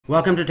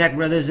Welcome to Tech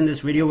Brothers. In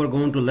this video, we're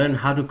going to learn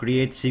how to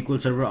create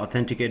SQL Server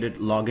Authenticated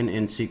login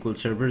in SQL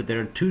Server. There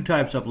are two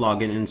types of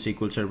login in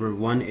SQL Server.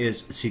 One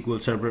is SQL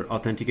Server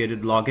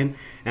Authenticated login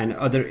and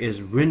other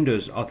is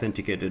Windows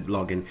Authenticated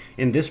login.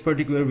 In this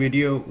particular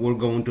video, we're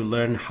going to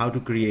learn how to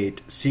create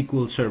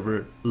SQL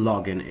Server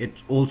login.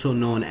 It's also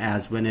known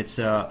as, when it's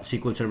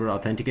SQL Server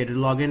Authenticated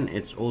login,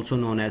 it's also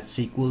known as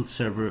SQL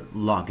Server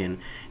login.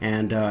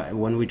 And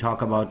when we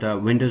talk about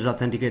Windows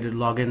Authenticated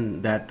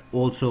login, that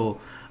also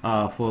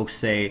folks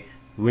say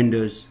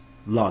Windows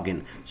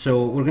login.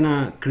 So we're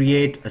gonna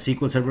create a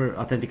SQL Server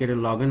Authenticated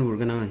login. We're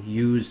gonna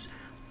use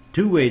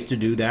two ways to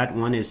do that.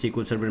 One is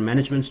SQL Server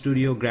Management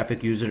Studio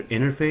Graphic User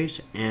Interface,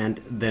 and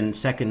then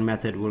second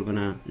method we're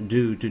gonna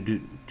do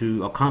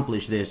to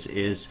accomplish this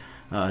is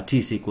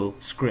T-SQL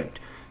Script.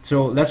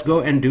 So let's go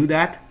and do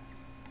that.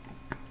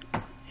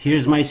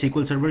 Here's my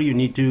SQL Server. You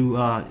need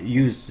to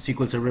use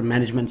SQL Server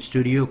Management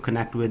Studio,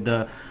 connect with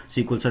the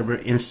SQL Server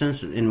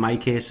instance. In my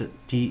case,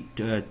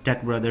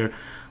 TechBrother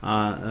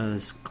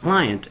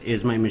client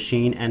is my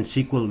machine, and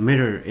SQL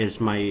Mirror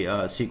is my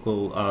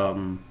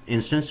SQL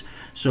instance.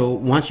 So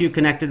once you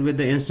connected with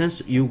the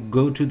instance, you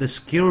go to the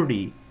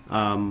Security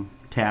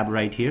tab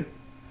right here,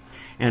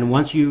 and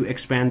once you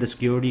expand the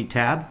Security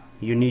tab,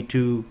 you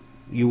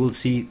will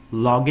see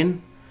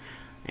Login.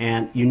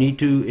 And you need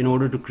to, in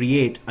order to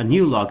create a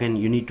new login,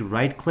 you need to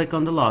right click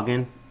on the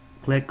login,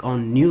 click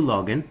on new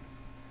login,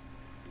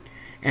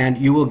 and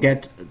you will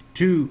get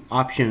two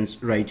options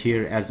right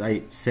here. As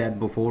I said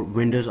before,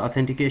 Windows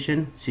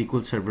Authentication,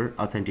 SQL Server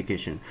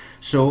Authentication.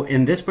 So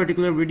in this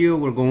particular video,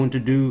 we're going to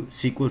do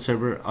SQL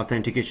Server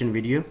Authentication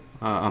video.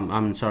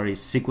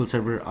 SQL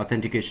Server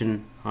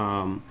Authentication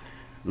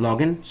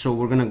login. So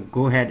we're gonna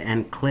go ahead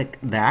and click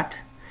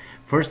that.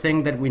 First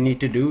thing that we need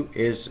to do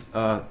is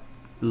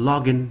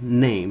login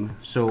name.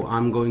 So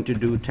I'm going to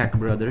do Tech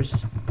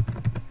Brothers.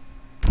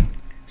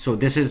 So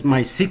this is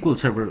my SQL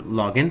Server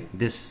login.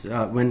 This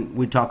when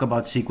we talk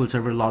about SQL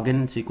Server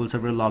login, SQL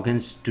Server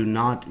logins do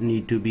not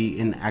need to be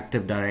in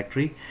Active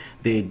Directory.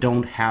 They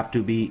don't have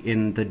to be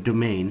in the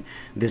domain.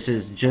 This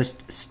is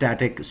just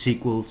static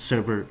SQL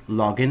Server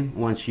login.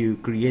 Once you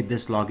create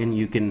this login,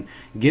 you can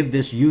give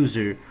this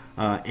user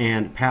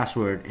and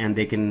password, and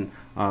they can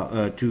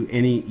to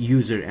any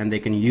user, and they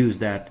can use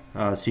that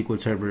SQL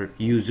Server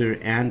user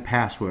and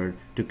password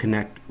to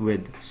connect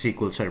with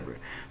SQL Server.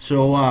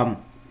 So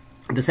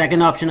the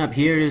second option up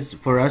here is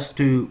for us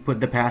to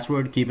put the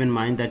password. Keep in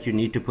mind that you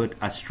need to put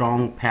a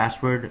strong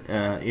password.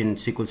 In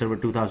SQL Server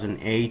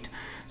 2008,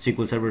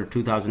 SQL Server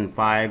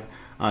 2005,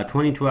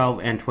 2012,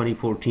 and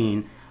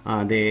 2014.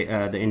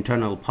 The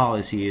internal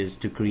policy is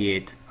to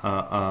create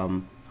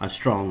a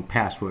strong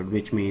password,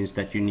 which means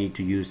that you need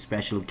to use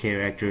special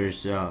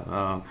characters,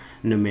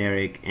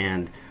 numeric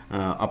and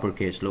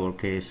uppercase,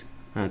 lowercase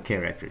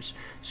characters.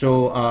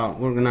 So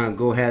we're gonna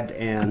go ahead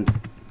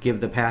and give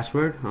the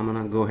password. I'm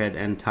gonna go ahead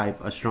and type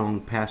a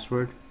strong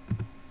password.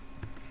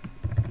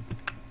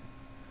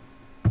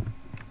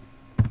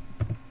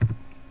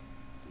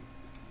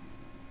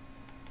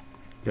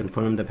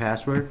 Confirm the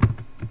password.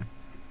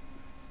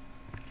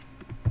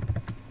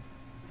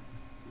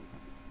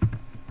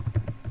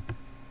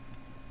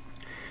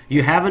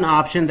 You have an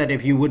option that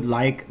if you would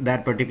like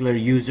that particular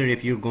user,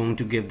 if you're going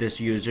to give this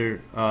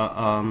user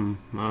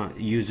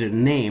user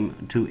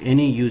name to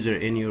any user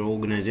in your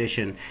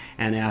organization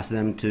and ask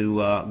them to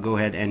go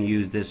ahead and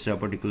use this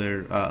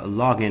particular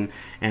login,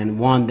 and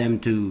want them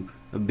to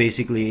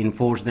basically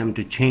enforce them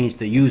to change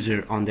the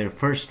user on their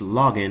first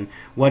login,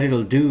 what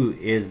it'll do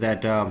is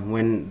that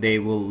when they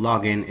will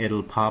log in,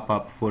 it'll pop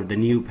up for the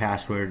new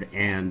password,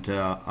 and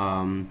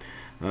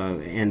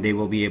they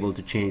will be able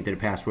to change their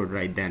password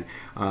right then.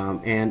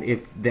 And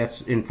if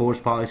that's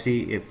enforced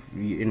policy, if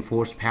you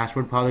enforce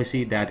password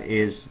policy, that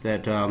is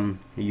that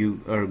you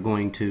are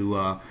going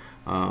to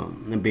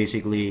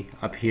basically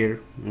up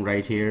here,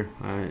 right here,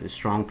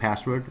 strong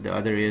password. The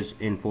other is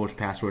enforced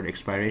password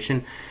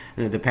expiration.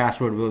 The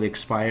password will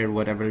expire,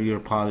 whatever your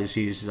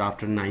policy is,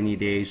 after 90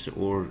 days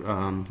or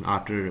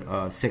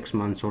after 6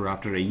 months or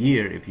after a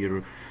year. If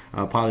your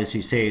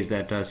policy says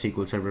that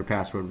SQL Server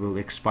password will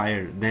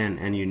expire then,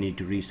 and you need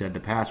to reset the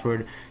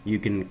password, you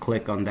can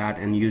click on that,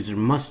 and user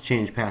must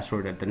change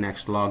password at the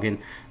next login.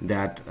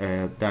 That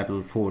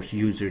will force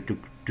user to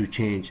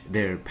change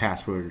their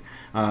password.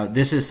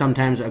 This is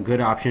sometimes a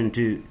good option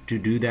to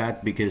do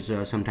that, because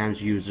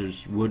sometimes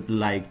users would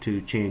like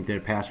to change their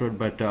password,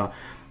 but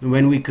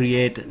when we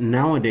create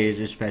nowadays,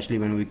 especially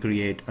when we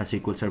create a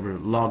SQL Server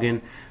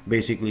login,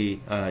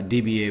 basically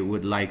DBA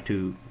would like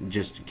to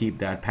just keep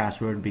that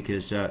password,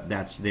 because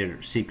that's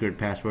their secret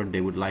password.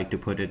 They would like to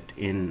put it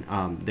in.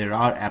 There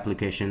are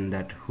applications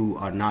that who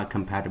are not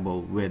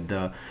compatible with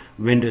the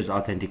Windows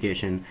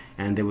authentication,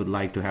 and they would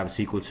like to have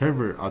SQL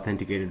Server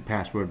authenticated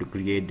password to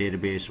create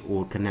database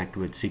or connect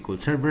with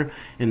SQL Server.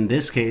 In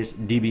this case,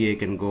 DBA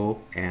can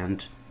go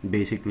and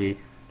basically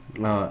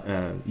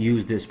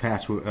use this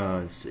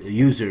password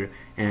user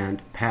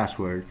and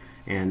password,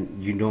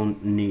 and you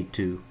don't need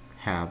to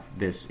have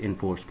this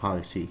enforced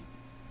policy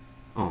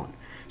on.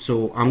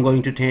 So I'm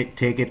going to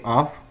take it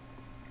off.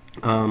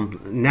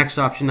 Next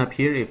option up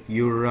here, if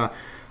you're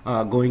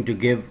going to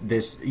give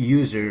this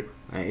user,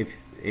 if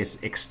it's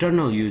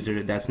external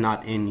user that's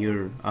not in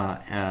your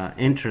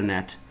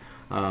intranet,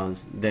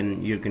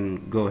 then you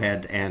can go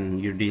ahead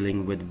and you're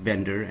dealing with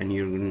vendor, and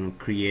you're going to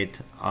create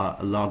a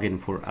login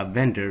for a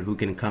vendor who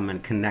can come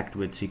and connect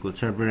with SQL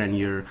Server, and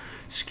you're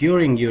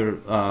securing your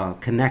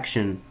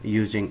connection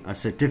using a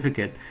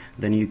certificate.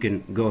 Then you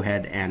can go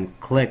ahead and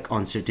click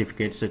on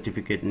certificate.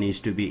 Certificate needs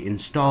to be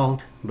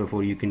installed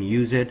before you can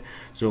use it.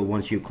 So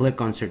once you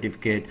click on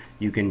certificate,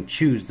 you can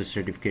choose the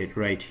certificate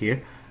right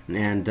here.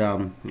 And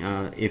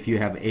if you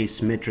have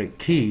asymmetric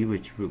key,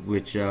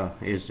 which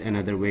is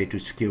another way to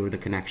secure the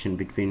connection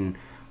between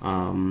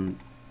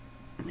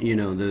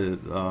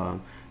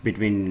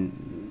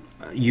between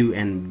you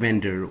and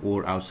vendor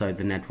or outside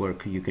the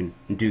network, you can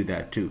do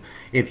that too.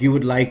 If you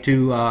would like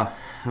to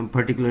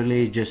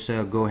particularly just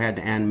go ahead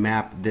and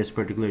map this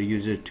particular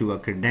user to a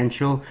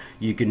credential,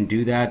 you can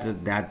do that.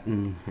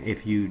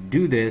 If you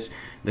do this,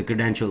 the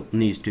credential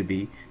needs to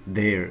be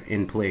there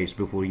in place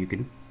before you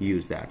can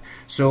use that.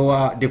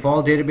 So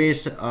default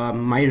database,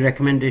 my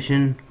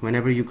recommendation,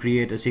 whenever you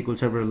create a SQL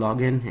Server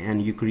login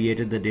and you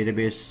created the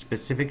database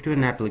specific to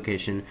an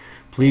application,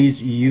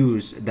 please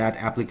use that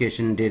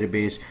application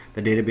database,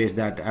 the database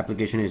that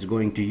application is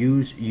going to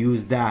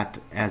use that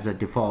as a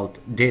default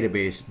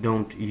database.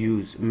 Don't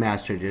use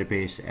master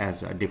database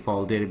as a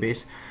default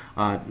database.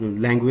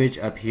 Language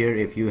up here,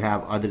 if you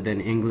have other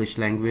than English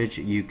language,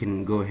 you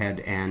can go ahead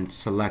and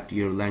select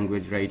your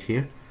language right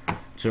here.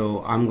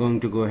 So I'm going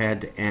to go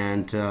ahead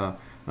and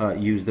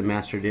use the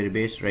master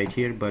database right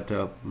here, but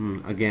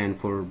again,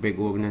 for big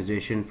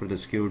organization, for the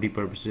security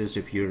purposes,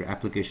 if your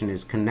application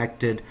is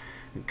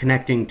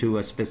connecting to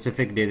a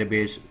specific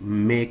database,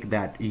 make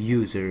that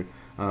user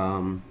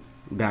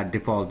that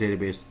default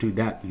database to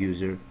that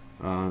user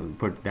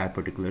for that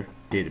particular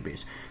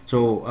database.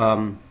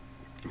 So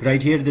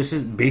right here, this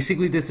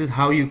is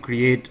how you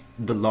create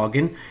the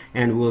login,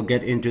 and we'll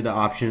get into the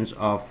options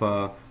of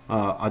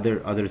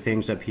other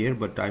things up here,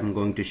 but I'm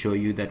going to show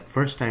you that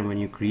first time when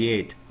you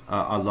create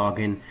a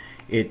login,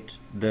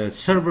 the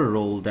server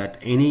role that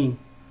any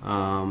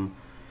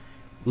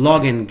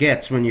login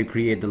gets when you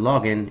create the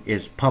login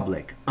is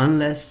public,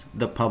 unless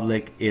the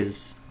public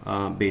is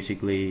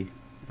basically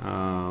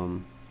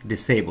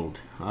disabled.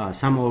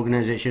 Some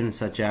organizations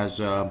such as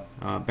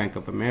Bank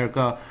of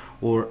America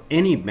or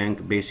any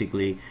bank,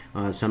 basically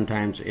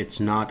sometimes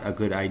it's not a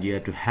good idea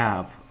to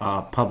have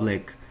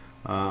public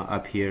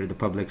up here, the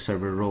public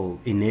server role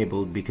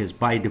enabled, because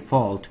by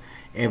default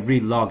every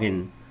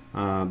login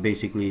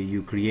basically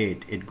you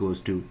create, it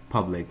goes to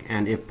public,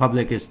 and if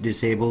public is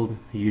disabled,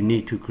 you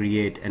need to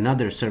create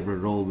another server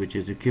role which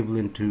is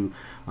equivalent to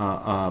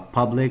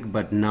public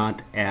but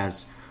not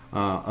as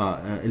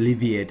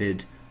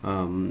alleviated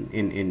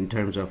in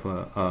terms of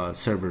a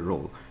server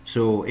role.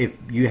 So if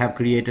you have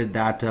created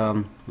that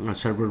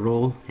server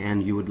role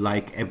and you would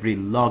like every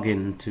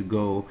login to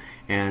go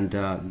and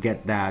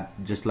get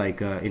that, just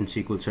like in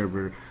SQL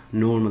Server,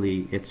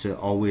 normally it's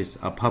always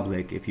a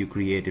public. If you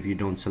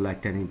don't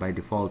select any, by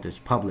default is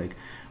public,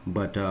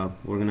 but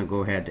we're gonna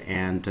go ahead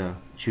and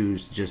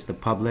choose just the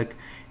public,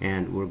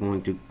 and we're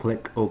going to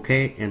click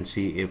OK and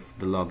see if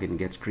the login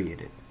gets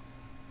created.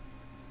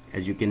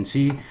 As you can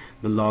see,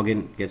 the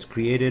login gets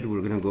created.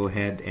 We're going to go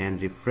ahead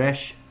and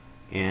refresh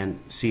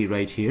and see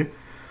right here.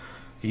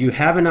 You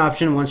have an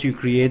option once you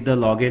create the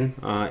login.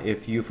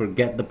 If you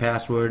forget the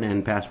password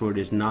and password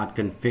is not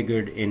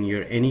configured in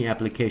your any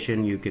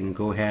application, you can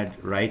go ahead,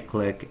 right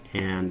click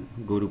and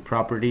go to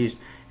properties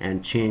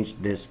and change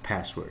this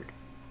password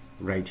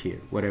right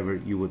here, whatever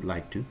you would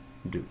like to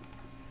do.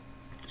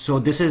 So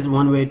this is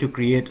one way to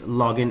create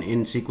login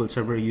in SQL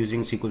Server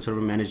using SQL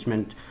Server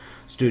Management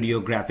Studio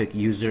graphic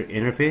user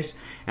interface,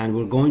 and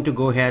we're going to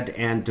go ahead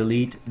and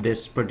delete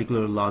this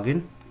particular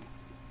login,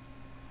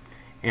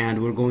 and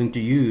we're going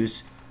to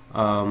use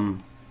our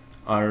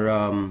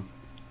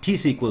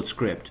T-SQL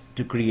script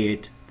to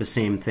create the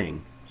same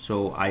thing.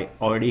 So I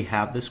already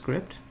have the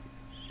script,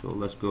 so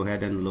let's go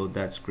ahead and load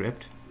that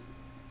script.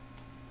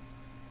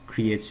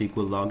 Create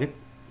SQL login.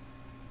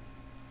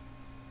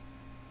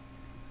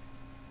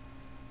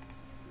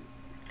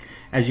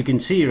 As you can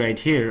see right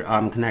here,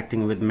 I'm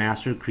connecting with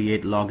master,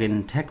 create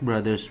login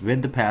TechBrothers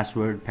with the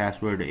password.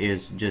 Password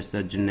is just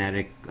a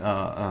generic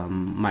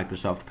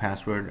Microsoft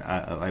password.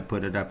 I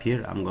put it up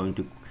here. I'm going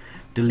to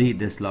delete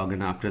this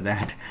login after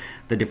that.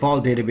 The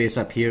default database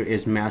up here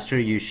is master.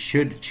 You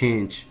should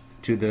change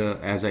to the,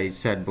 as I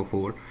said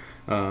before,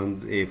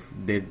 if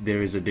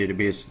there is a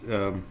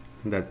database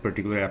that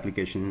particular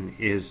application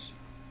is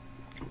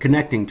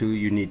connecting to,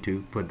 you need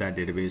to put that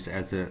database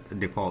as a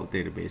default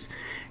database.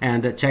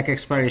 And the check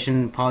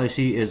expiration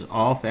policy is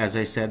off. As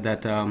I said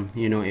that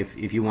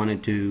if you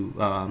wanted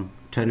to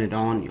turn it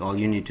on, all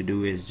you need to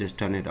do is just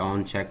turn it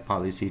on, check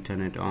policy,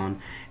 turn it on,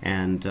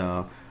 and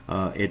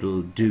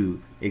it'll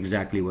do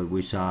exactly what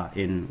we saw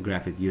in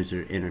graphic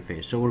user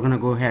interface. So we're gonna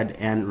go ahead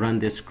and run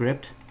this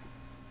script,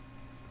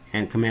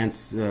 and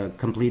commands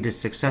completed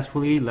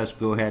successfully. Let's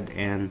go ahead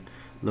and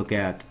look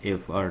at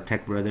if our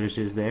Tech Brothers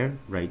is there.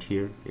 Right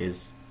here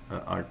is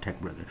our Tech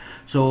Brother.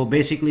 So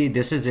basically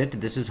this is it.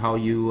 This is how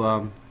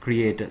you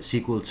create a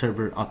SQL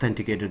Server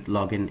authenticated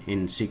login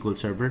in SQL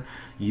Server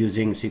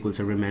using SQL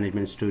Server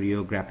Management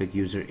Studio graphic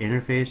user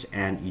interface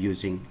and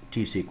using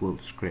T-SQL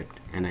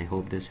Script. And I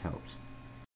hope this helps.